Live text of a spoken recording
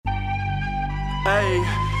Hey,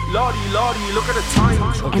 Lordy, look at the time.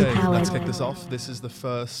 Okay, M-PWRD. let's kick this off. This is the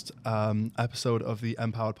first episode of the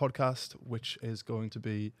M-PWRD Podcast, which is going to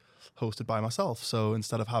be hosted by myself. So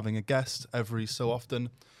instead of having a guest every so often,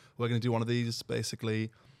 we're going to do one of these, basically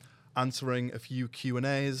answering a few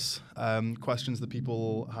Q&As, questions that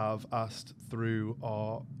people have asked through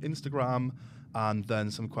our Instagram, and then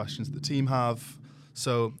some questions that the team have.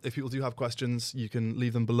 So if people do have questions, you can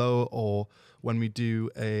leave them below, or when we do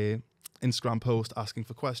a Instagram post asking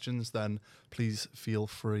for questions, then please feel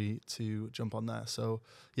free to jump on there. So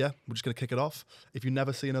yeah, we're just going to kick it off. If you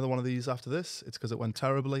never see another one of these after this, it's because it went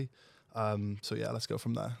terribly. So yeah, let's go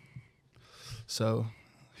from there. So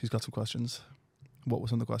who's got some questions? What were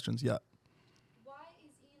some of the questions? Yeah. Why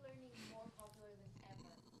is e-learning more popular than ever?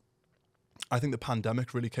 I think the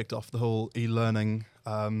pandemic really kicked off the whole e-learning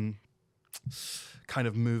kind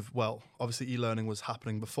of move. Well, obviously e-learning was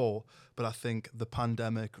happening before, but I think the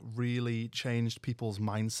pandemic really changed people's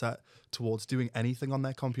mindset towards doing anything on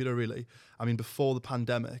their computer, really. I mean, before the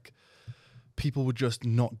pandemic, people would just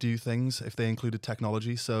not do things if they included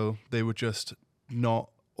technology. So they would just not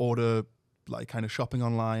order like kind of shopping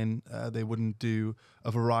online. They wouldn't do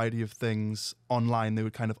a variety of things online. They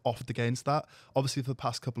would kind of opt against that. Obviously, for the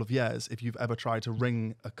past couple of years, if you've ever tried to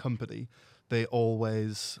ring a company, they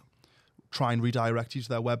always try and redirect you to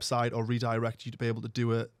their website or redirect you to be able to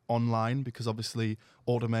do it online, because obviously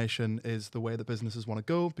automation is the way that businesses want to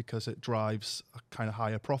go because it drives kind of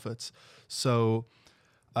higher profits. So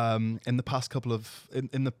in the past couple of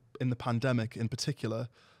in the pandemic in particular,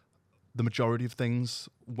 the majority of things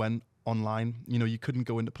went online. You know, you couldn't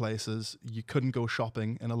go into places, you couldn't go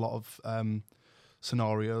shopping in a lot of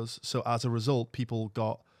scenarios. So as a result, people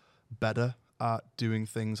got better at doing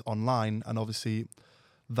things online, and obviously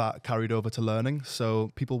that carried over to learning. So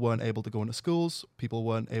people weren't able to go into schools, people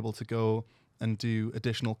weren't able to go and do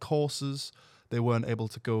additional courses, they weren't able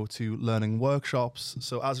to go to learning workshops.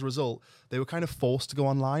 So as a result, they were kind of forced to go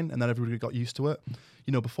online, and then everybody got used to it.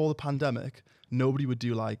 You know, before the pandemic, nobody would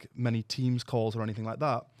do like many Teams calls or anything like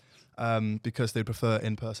that because they prefer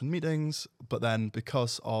in-person meetings. But then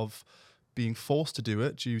because of being forced to do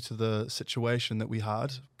it due to the situation that we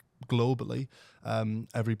had globally,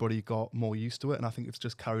 everybody got more used to it, and I think it's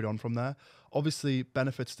just carried on from there. Obviously,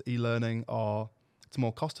 benefits to e-learning are it's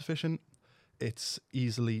more cost efficient, it's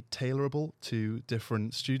easily tailorable to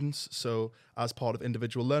different students. So as part of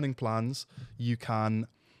individual learning plans, you can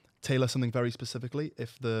tailor something very specifically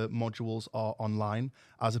if the modules are online,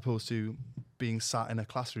 as opposed to being sat in a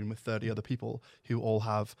classroom with 30 other people who all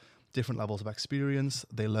have different levels of experience,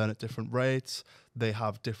 they learn at different rates, they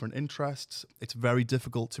have different interests. It's very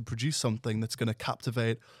difficult to produce something that's going to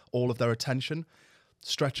captivate all of their attention,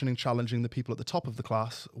 stretching and challenging the people at the top of the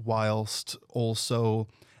class whilst also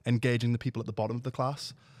engaging the people at the bottom of the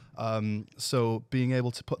class. So being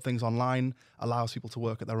able to put things online allows people to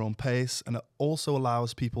work at their own pace, and it also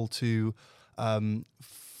allows people to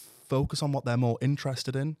focus on what they're more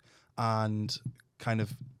interested in and kind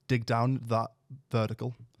of dig down that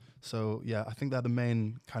vertical. So yeah, I think they're the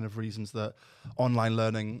main kind of reasons that online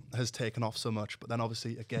learning has taken off so much. But then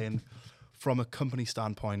obviously, again, from a company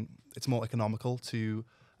standpoint, it's more economical to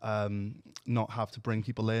not have to bring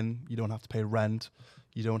people in. You don't have to pay rent.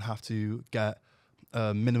 You don't have to get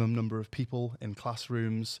a minimum number of people in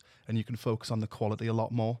classrooms, and you can focus on the quality a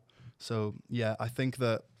lot more. So yeah, I think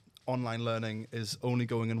that online learning is only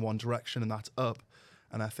going in one direction, and that's up.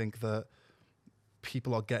 And I think that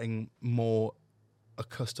people are getting more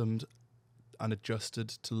accustomed and adjusted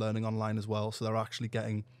to learning online as well, so they're actually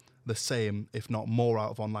getting the same, if not more, out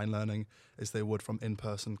of online learning as they would from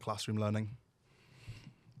in-person classroom learning.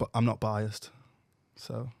 But I'm not biased,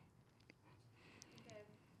 so. Okay.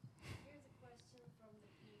 Here's a question from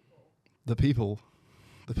the people.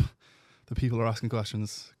 The people are asking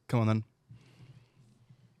questions. Come on then.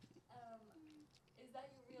 Is that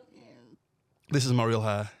your real hair? This is my real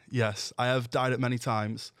hair. Yes, I have dyed it many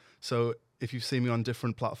times. So if you've seen me on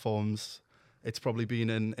different platforms, it's probably been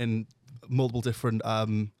in multiple different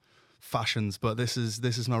fashions. But this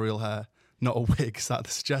is my real hair, not a wig. Is that the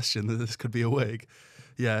suggestion that this could be a wig?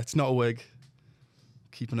 Yeah, it's not a wig.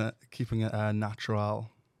 Keeping it natural.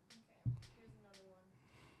 Okay. Here's another one.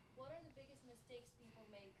 What are the biggest mistakes people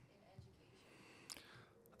make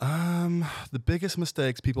in education? The biggest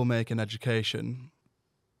mistakes people make in education,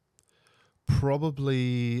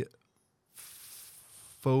 probably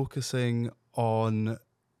focusing on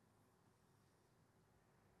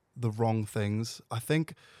the wrong things. I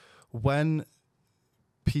think when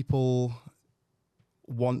people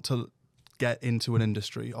want to get into an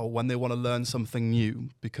industry, or when they want to learn something new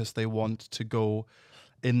because they want to go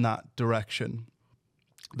in that direction,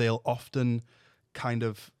 they'll often kind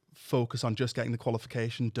of focus on just getting the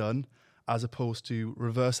qualification done, as opposed to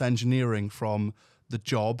reverse engineering from the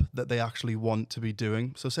job that they actually want to be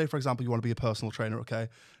doing. So say, for example, you want to be a personal trainer, okay?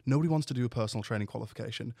 Nobody wants to do a personal training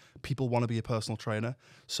qualification. People want to be a personal trainer.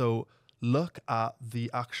 So look at the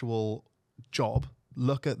actual job,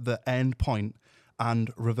 look at the end point,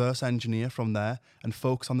 and reverse engineer from there and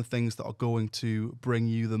focus on the things that are going to bring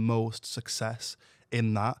you the most success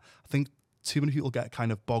in that. I think too many people get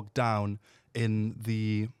kind of bogged down in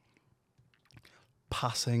the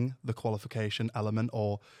passing the qualification element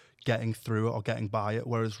or getting through it or getting by it,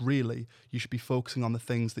 whereas really you should be focusing on the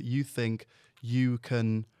things that you think you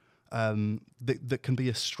can that can be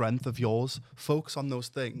a strength of yours. Focus on those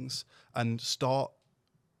things and start,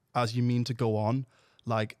 as you mean to go on,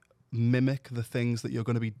 like mimic the things that you're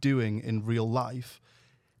going to be doing in real life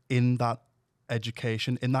in that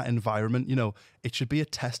education, in that environment. You know, it should be a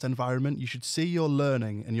test environment. You should see your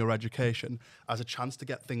learning and your education as a chance to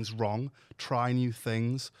get things wrong, try new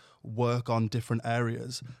things, work on different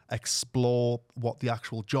areas, explore what the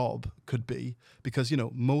actual job could be. Because, you know,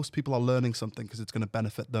 most people are learning something because it's going to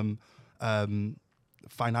benefit them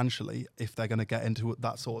financially if they're going to get into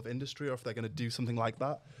that sort of industry or if they're going to do something like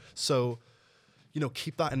that. So, you know,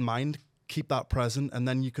 keep that in mind, keep that present, and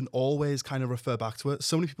then you can always kind of refer back to it.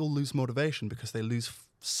 So many people lose motivation because they lose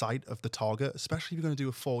sight of the target, especially if you're going to do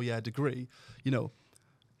a 4-year degree. You know,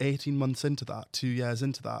 18 months into that, 2 years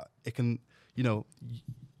into that, it can, you know,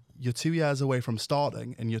 you're 2 years away from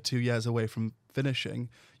starting and you're 2 years away from finishing.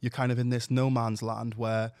 You're kind of in this no man's land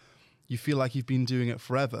where you feel like you've been doing it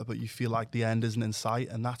forever, but you feel like the end isn't in sight.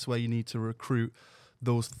 And that's where you need to recruit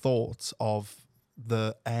those thoughts of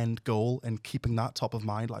the end goal and keeping that top of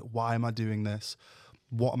mind. Like, why am I doing this?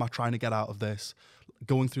 What am I trying to get out of this?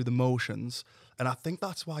 Going through the motions. And I think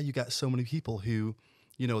that's why you get so many people who,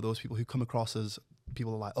 you know, those people who come across as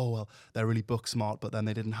people are like, oh, well, they're really book smart, but then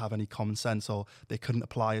they didn't have any common sense or they couldn't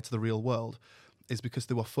apply it to the real world, is because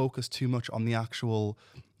they were focused too much on the actual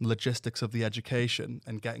logistics of the education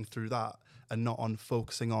and getting through that and not on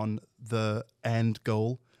focusing on the end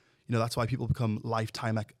goal. You know, that's why people become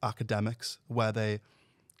lifetime academics, where they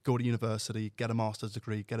go to university, get a master's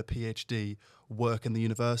degree, get a PhD, work in the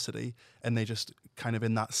university, and they just kind of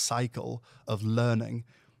in that cycle of learning,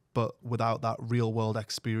 but without that real world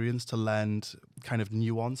experience to lend kind of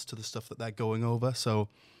nuance to the stuff that they're going over. So,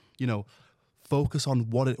 you know, focus on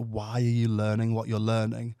why are you learning what you're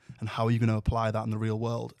learning and how are you going to apply that in the real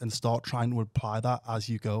world, and start trying to apply that as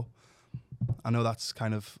you go. I know that's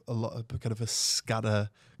kind of a scattergun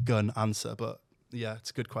answer, but yeah, it's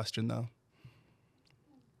a good question though. A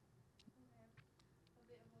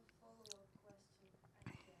bit of a follow-up question, I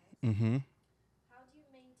guess. Mm-hmm. How do you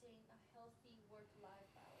maintain a healthy work-life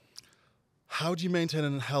balance? How do you maintain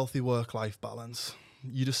a healthy work-life balance?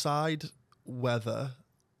 You decide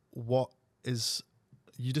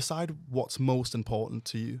what's most important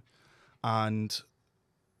to you, and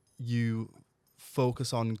you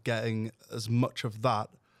focus on getting as much of that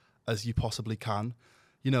as you possibly can.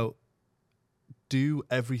 You know, do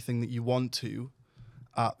everything that you want to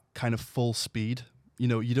at kind of full speed. You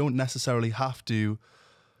know, you don't necessarily have to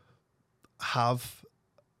have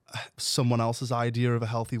someone else's idea of a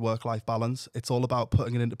healthy work-life balance. It's all about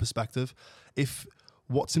putting it into perspective. If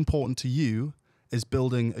what's important to you is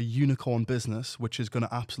building a unicorn business, which is going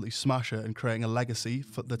to absolutely smash it and creating a legacy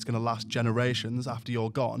that's going to last generations after you're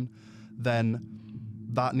gone, then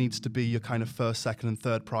that needs to be your kind of first, second, and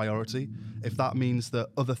third priority. If that means that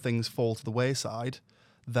other things fall to the wayside,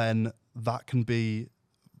 then that's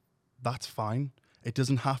fine. It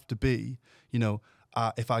doesn't have to be, you know,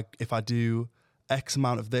 if I do X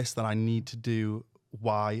amount of this, then I need to do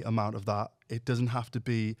Y amount of that. It doesn't have to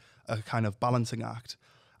be a kind of balancing act.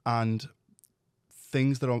 And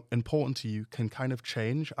things that are important to you can kind of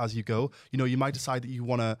change as you go. You know, you might decide that you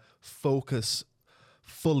want to focus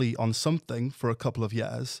fully on something for a couple of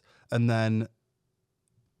years, and then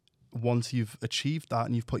once you've achieved that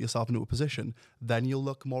and you've put yourself into a position, then you'll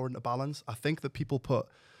look more into balance. I think that people put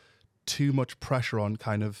too much pressure on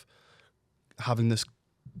kind of having this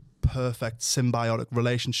perfect symbiotic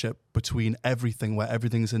relationship between everything, where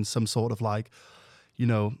everything's in some sort of like, you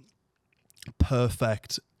know,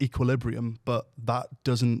 perfect equilibrium, but that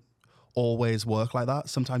doesn't always work like that.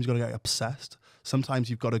 Sometimes you've got to get obsessed. Sometimes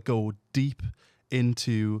you've got to go deep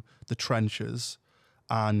into the trenches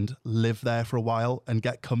and live there for a while and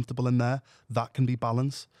get comfortable in there. That can be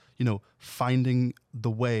balance. You know, finding the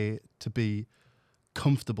way to be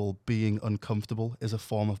comfortable being uncomfortable is a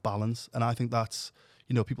form of balance. And I think that's,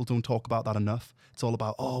 you know, people don't talk about that enough. It's all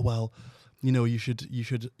about, oh, well, you know, you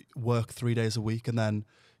should work 3 days a week and then,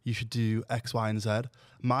 you should do X, Y, and Z.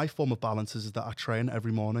 My form of balance is that I train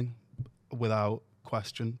every morning without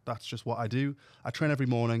question. That's just what I do. I train every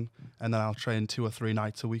morning, and then I'll train 2 or 3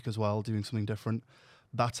 nights a week as well, doing something different.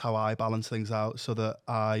 That's how I balance things out, so that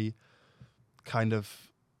I kind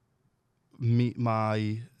of meet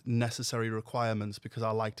my necessary requirements, because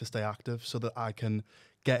I like to stay active, so that I can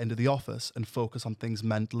get into the office and focus on things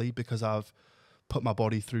mentally, because I've put my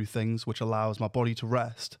body through things which allows my body to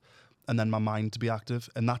rest and then my mind to be active,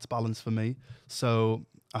 and that's balance for me. So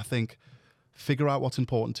I think figure out what's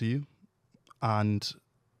important to you, and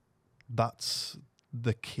that's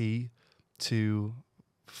the key to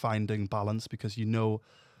finding balance, because you know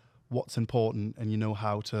what's important and you know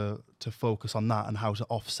how to focus on that and how to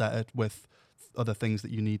offset it with other things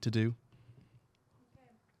that you need to do.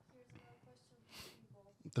 Okay, here's another question from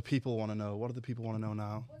people. The people want to know. What do the people want to know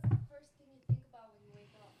now? What's the first thing you think about when you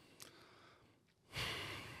wake up?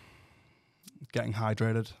 Getting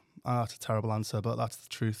hydrated. That's a terrible answer, but that's the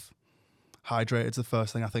truth. Hydrated's the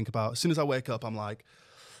first thing I think about. As soon as I wake up, I'm like,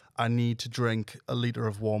 I need to drink a litre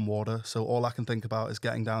of warm water. So all I can think about is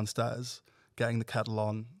getting downstairs, getting the kettle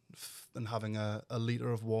on, and having a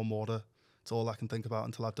litre of warm water. It's all I can think about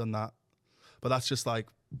until I've done that. But that's just like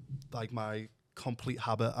my complete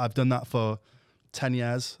habit. I've done that for 10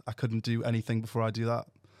 years. I couldn't do anything before I do that.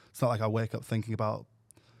 It's not like I wake up thinking about,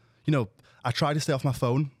 I try to stay off my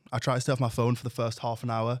phone. I try to stay off my phone for the first half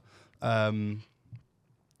an hour,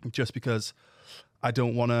 just because I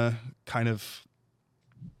don't want to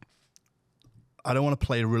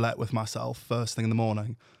play roulette with myself first thing in the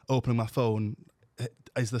morning, opening my phone.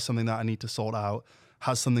 Is there something that I need to sort out?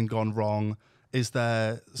 Has something gone wrong? Is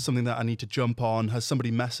there something that I need to jump on? Has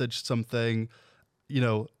somebody messaged something?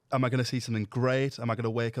 Am I going to see something great? Am I going to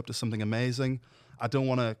wake up to something amazing? I don't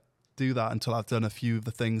want to do that until I've done a few of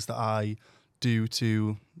the things that I do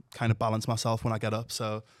to kind of balance myself when I get up.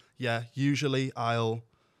 So yeah, usually I'll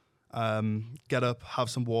get up, have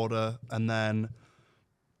some water, and then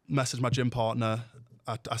message my gym partner.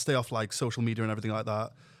 I stay off like social media and everything like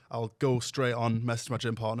that. I'll go straight on, message my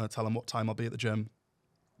gym partner, tell him what time I'll be at the gym.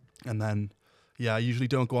 And then, I usually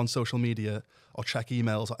don't go on social media or check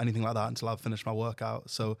emails or anything like that until I've finished my workout.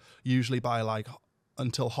 So usually by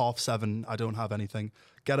until 7:30, I don't have anything.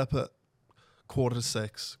 Get up at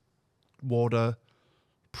 5:45, water,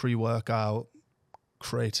 pre-workout,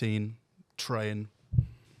 creatine, train,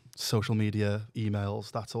 social media,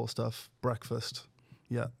 emails, that sort of stuff, breakfast.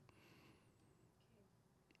 Yeah.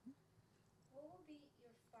 What will be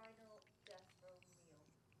your final death row meal?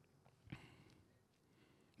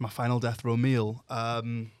 My final death row meal. I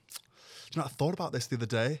thought about this the other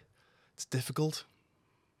day. It's difficult.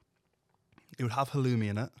 It would have halloumi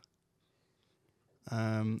in it.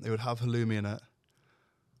 I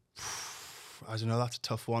don't know, that's a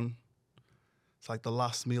tough one. It's like the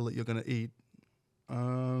last meal that you're going to eat.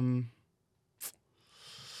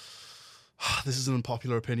 This is an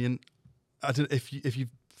unpopular opinion. I don't, if you're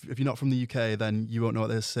not from the UK, then you won't know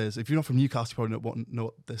what this is. If you're not from Newcastle, you probably won't know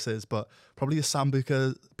what this is. But probably a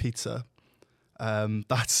Sambuca pizza.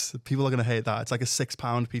 People are going to hate that. It's like a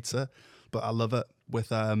 £6 pizza, but I love it. With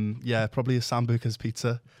probably a Sambuca's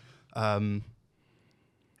pizza, and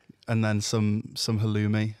then some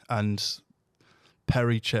halloumi and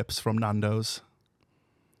peri chips from Nando's.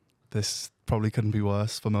 This probably couldn't be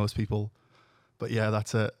worse for most people, but yeah,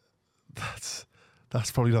 that's it. That's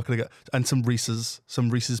probably not going to get. And some Reese's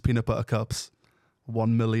peanut butter cups,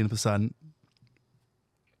 1,000,000%.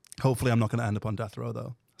 Hopefully, I'm not going to end up on death row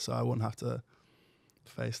though, so I won't have to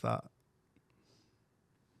face that.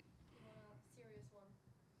 Serious one.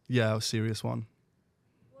 Yeah, a serious one.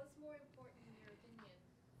 What's more important in your opinion?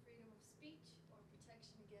 Freedom of speech or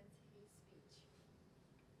protection against hate speech?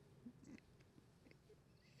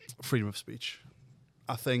 Freedom of speech.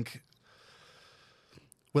 I think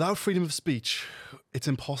without freedom of speech, it's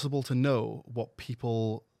impossible to know what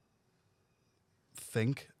people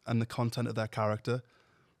think and the content of their character.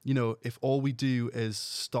 If all we do is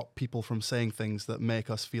stop people from saying things that make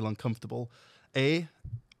us feel uncomfortable,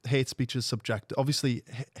 hate speech is subjective. Obviously,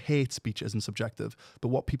 hate speech isn't subjective, but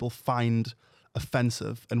what people find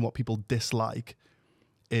offensive and what people dislike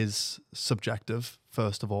is subjective,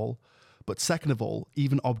 first of all. But second of all,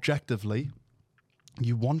 even objectively,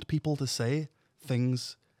 you want people to say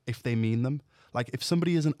things if they mean them. Like, if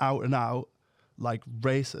somebody is an out and out,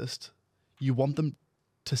 racist, you want them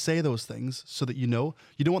to say those things so that you don't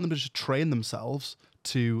want them to just train themselves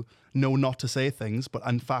to know not to say things, but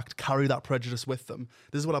in fact carry that prejudice with them.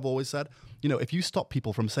 This is what I've always said. If you stop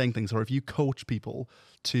people from saying things, or if you coach people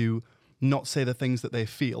to not say the things that they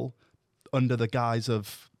feel under the guise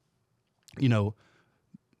of,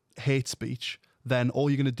 hate speech, then all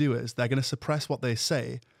you're going to do is they're going to suppress what they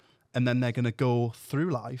say, and then they're going to go through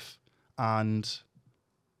life and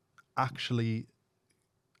actually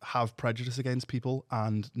have prejudice against people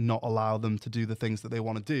and not allow them to do the things that they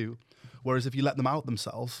want to do. Whereas if you let them out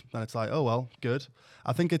themselves, then it's like, oh, well, good.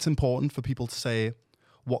 I think it's important for people to say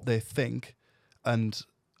what they think and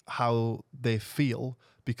how they feel,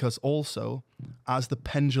 because also as the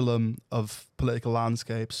pendulum of political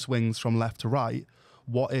landscape swings from left to right,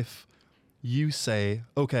 what if you say,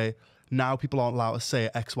 okay, now people aren't allowed to say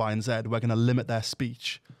X, Y, and Z, we're going to limit their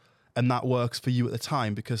speech, and that works for you at the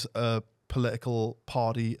time because a political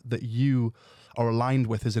party that you are aligned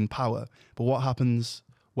with is in power. But what happens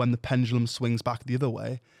when the pendulum swings back the other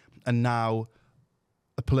way, and now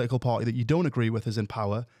a political party that you don't agree with is in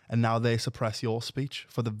power, and now they suppress your speech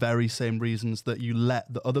for the very same reasons that you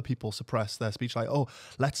let the other people suppress their speech? Like, oh,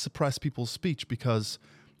 let's suppress people's speech because,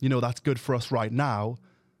 you know, that's good for us right now.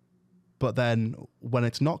 But then when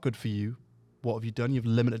it's not good for you, what have you done? You've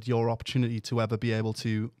limited your opportunity to ever be able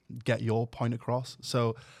to get your point across.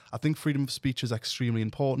 So I think freedom of speech is extremely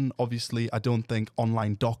important. Obviously, I don't think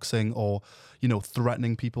online doxing or, you know,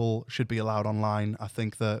 threatening people should be allowed online. I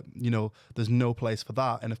think that, you know, there's no place for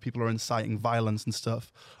that. And if people are inciting violence and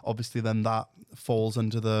stuff, obviously then that falls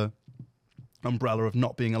under the umbrella of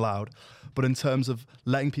not being allowed. But in terms of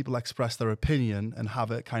letting people express their opinion and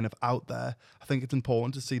have it kind of out there, I think it's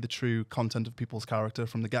important to see the true content of people's character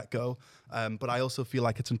from the get-go. But I also feel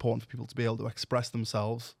like it's important for people to be able to express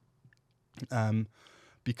themselves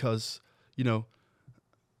because, you know,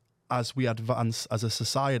 as we advance as a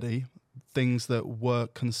society, things that were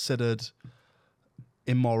considered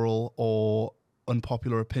immoral or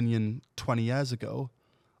unpopular opinion 20 years ago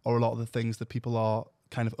are a lot of the things that people are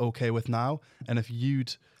kind of okay with now. And if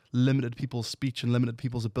you'd limited people's speech and limited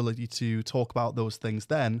people's ability to talk about those things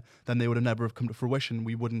then they would have never have come to fruition.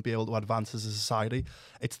 We wouldn't be able to advance as a society.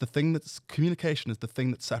 It's the thing that's, communication is the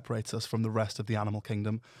thing that separates us from the rest of the animal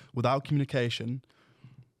kingdom. Without communication,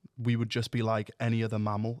 we would just be like any other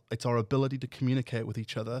mammal. It's our ability to communicate with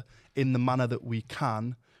each other in the manner that we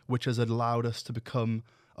can, which has allowed us to become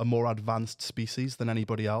a more advanced species than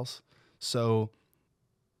anybody else. So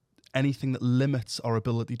anything that limits our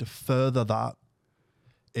ability to further that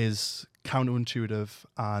is counterintuitive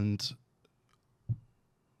and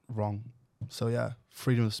wrong. So yeah,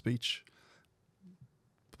 freedom of speech.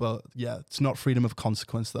 But yeah, it's not freedom of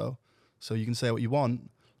consequence though. So you can say what you want,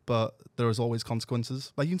 but there is always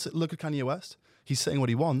consequences. Like you can look at Kanye West. He's saying what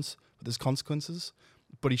he wants, but there's consequences.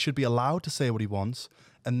 But he should be allowed to say what he wants,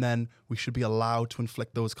 and then we should be allowed to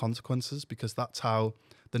inflict those consequences, because that's how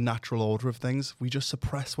the natural order of things. We just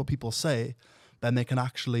suppress what people say, then they can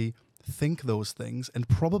actually think those things and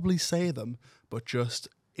probably say them, but just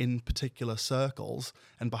in particular circles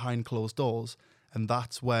and behind closed doors. And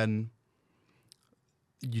that's when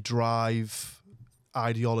you drive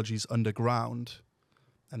ideologies underground,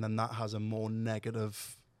 and then that has a more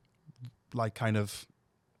negative, like kind of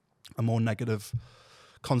a more negative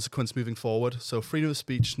consequence moving forward. So freedom of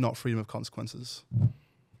speech, not freedom of consequences.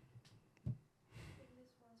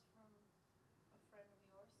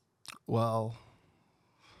 Well,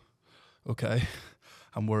 okay,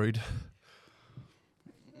 I'm worried.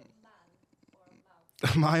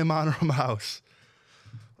 Am I a man or a mouse?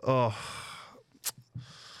 Oh,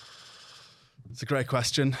 it's a great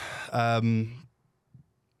question.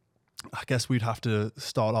 I guess we'd have to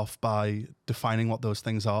start off by defining what those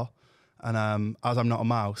things are. And as I'm not a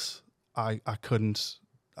mouse, I couldn't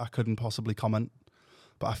possibly comment.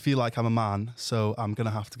 But I feel like I'm a man, so I'm going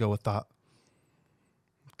to have to go with that.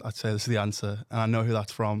 I'd say this is the answer, and I know who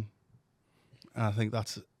that's from. And I think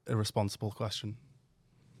that's a responsible question.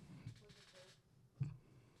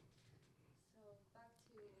 So back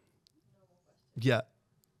to normal questions. Yeah.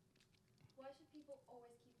 Why should people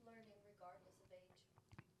always keep learning regardless of age?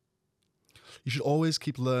 You should always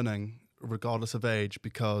keep learning regardless of age,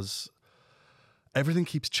 because everything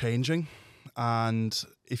keeps changing. And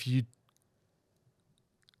if you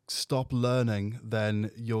stop learning, then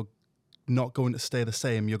you're not going to stay the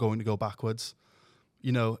same. You're going to go backwards.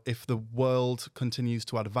 You know, if the world continues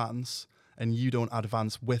to advance and you don't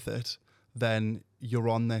advance with it, then you're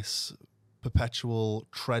on this perpetual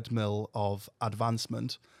treadmill of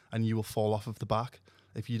advancement and you will fall off of the back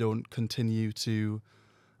if you don't continue to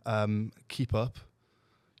keep up.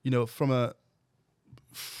 You know, from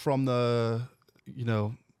the, you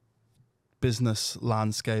know, business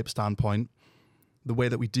landscape standpoint, the way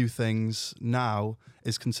that we do things now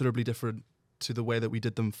is considerably different to the way that we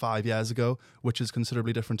did them 5 years ago, which is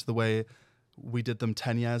considerably different to the way we did them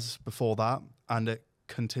 10 years before that. And it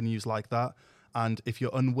continues like that. And if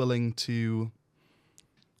you're unwilling to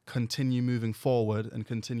continue moving forward and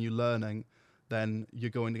continue learning, then you're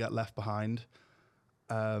going to get left behind.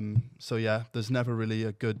 So yeah, there's never really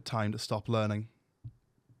a good time to stop learning.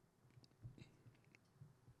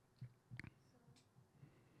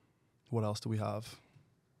 What else do we have?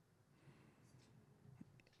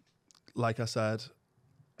 Like I said,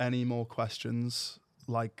 any more questions,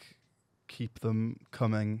 keep them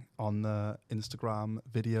coming on the Instagram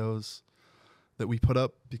videos that we put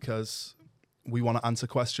up, because we want to answer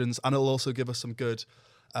questions, and it'll also give us some good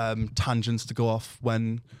tangents to go off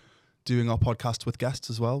when doing our podcast with guests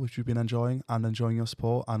as well, which we've been enjoying your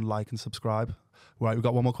support, and like and subscribe. Right, we've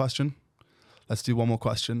got one more question. Let's do one more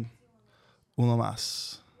question. Uno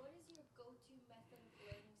más. What is your go-to method of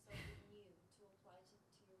learning something new to apply to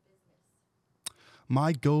your business?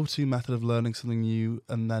 My go-to method of learning something new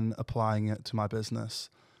and then applying it to my business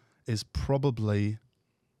is probably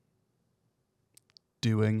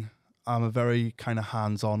doing. I'm a very kind of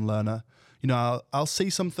hands-on learner. You know, I'll see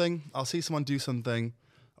something, I'll see someone do something,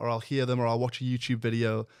 or I'll hear them, or I'll watch a YouTube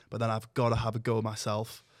video, but then I've got to have a go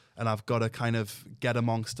myself, and I've got to kind of get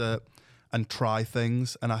amongst it and try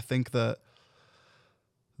things. And I think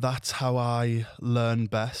that's how I learn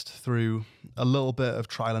best, through a little bit of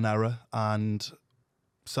trial and error. And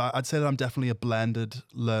so I'd say that I'm definitely a blended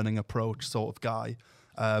learning approach sort of guy.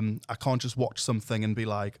 I can't just watch something and be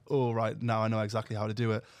like, oh, right, now I know exactly how to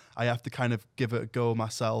do it. I have to kind of give it a go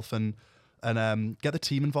myself and get the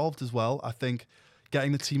team involved as well. I think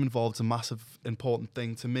getting the team involved is a massive important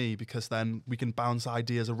thing to me, because then we can bounce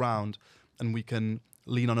ideas around and we can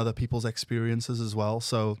lean on other people's experiences as well.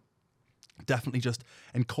 So definitely just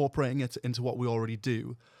incorporating it into what we already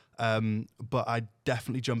do. But I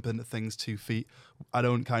definitely jump into things 2 feet. I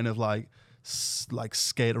don't kind of like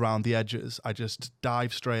skate around the edges. I just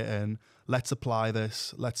dive straight in. Let's apply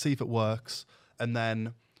this. Let's see if it works. And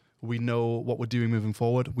then we know what we're doing moving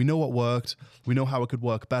forward. We know what worked. We know how it could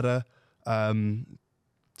work better.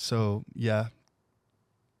 So yeah,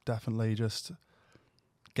 definitely just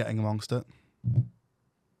getting amongst it.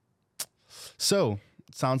 So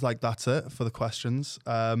it sounds like that's it for the questions.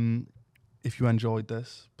 If you enjoyed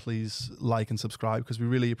this, please like and subscribe, because we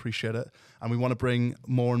really appreciate it. And we want to bring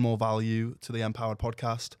more and more value to the M-PWRD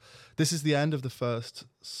podcast. This is the end of the first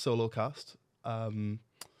solo cast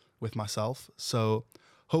with myself. So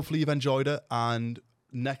hopefully you've enjoyed it. And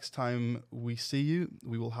next time we see you,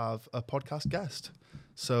 we will have a podcast guest.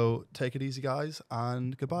 So take it easy, guys,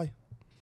 and goodbye.